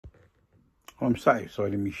Well, I'm sat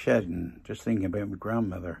outside in my shed and just thinking about my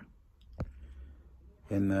grandmother.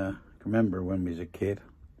 And I remember when I was a kid,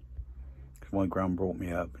 because my gran brought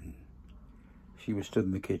me up, and she was stood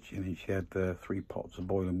in the kitchen and she had 3 pots of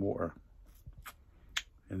boiling water.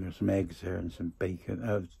 And there's some eggs there and some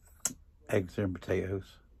bacon, eggs there and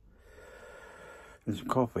potatoes, and some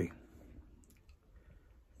coffee.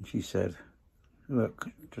 And she said, "Look,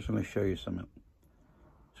 just want to show you something."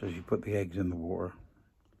 So she put the eggs in the water.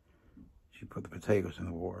 She put the potatoes in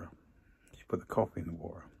the water. She put the coffee in the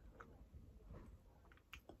water.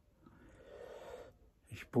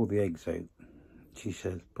 And she pulled the eggs out. She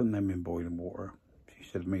said, putting them in boiling water, she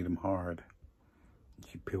said it made them hard. And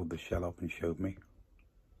she peeled the shell off and showed me.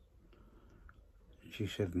 And she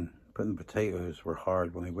said, putting the potatoes were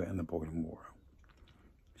hard when they went in the boiling water.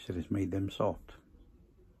 She said it's made them soft.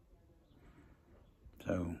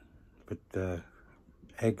 So, but the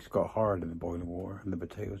eggs got hard in the boiling water and the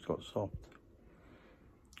potatoes got soft.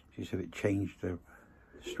 She said it changed the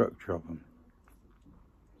structure of them.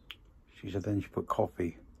 She said then she put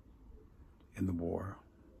coffee in the water.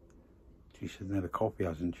 She said now the coffee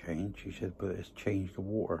hasn't changed. She said but it's changed the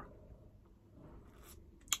water.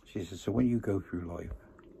 She said so when you go through life,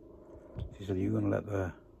 she said you're going to let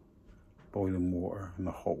the boiling water and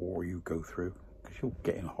the hot water you go through, because you'll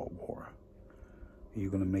get in hot water. Are you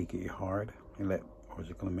going to make it hard or is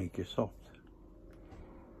it going to make you soft?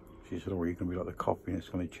 She said, or are you going to be like the coffee and it's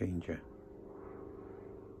going to change you?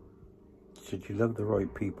 She said, you love the right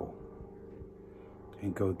people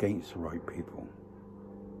and go against the right people.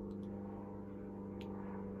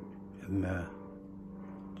 And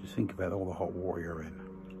just think about all the hot water you're in.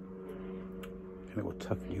 And it will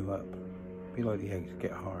toughen you up. Be like the eggs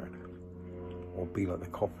get hard. Or be like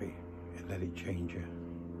the coffee and let it change you.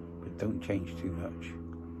 But don't change too much.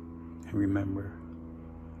 And remember,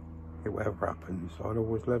 whatever happens, I'll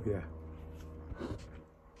always love you.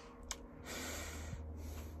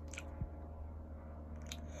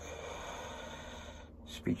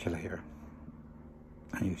 Speak to you later.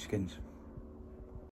 And you skins.